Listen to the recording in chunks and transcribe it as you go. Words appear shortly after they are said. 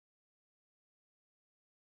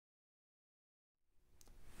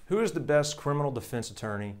Who is the best criminal defense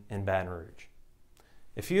attorney in Baton Rouge?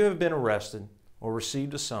 If you have been arrested or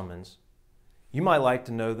received a summons, you might like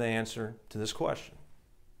to know the answer to this question.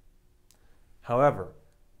 However,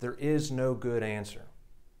 there is no good answer.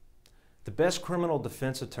 The best criminal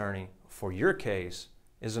defense attorney for your case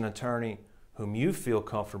is an attorney whom you feel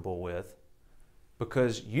comfortable with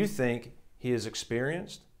because you think he is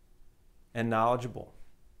experienced and knowledgeable.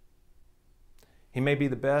 He may be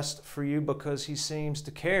the best for you because he seems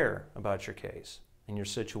to care about your case and your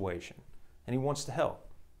situation, and he wants to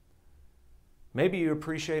help. Maybe you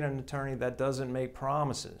appreciate an attorney that doesn't make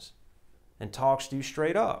promises and talks to you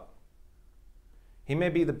straight up. He may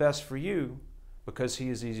be the best for you because he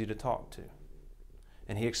is easy to talk to,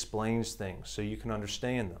 and he explains things so you can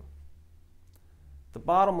understand them. The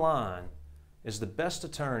bottom line is the best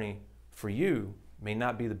attorney for you may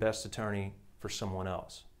not be the best attorney for someone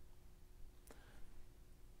else.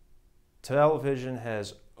 Television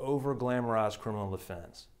has over-glamorized criminal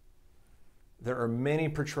defense. There are many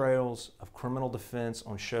portrayals of criminal defense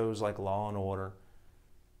on shows like Law and Order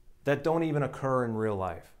that don't even occur in real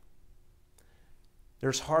life.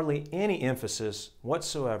 There's hardly any emphasis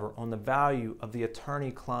whatsoever on the value of the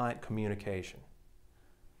attorney-client communication.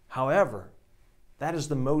 However, that is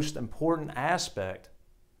the most important aspect.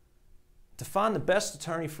 To find the best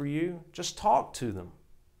attorney for you, just talk to them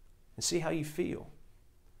and see how you feel.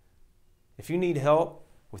 If you need help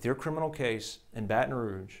with your criminal case in Baton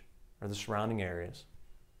Rouge or the surrounding areas,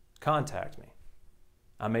 contact me.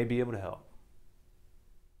 I may be able to help.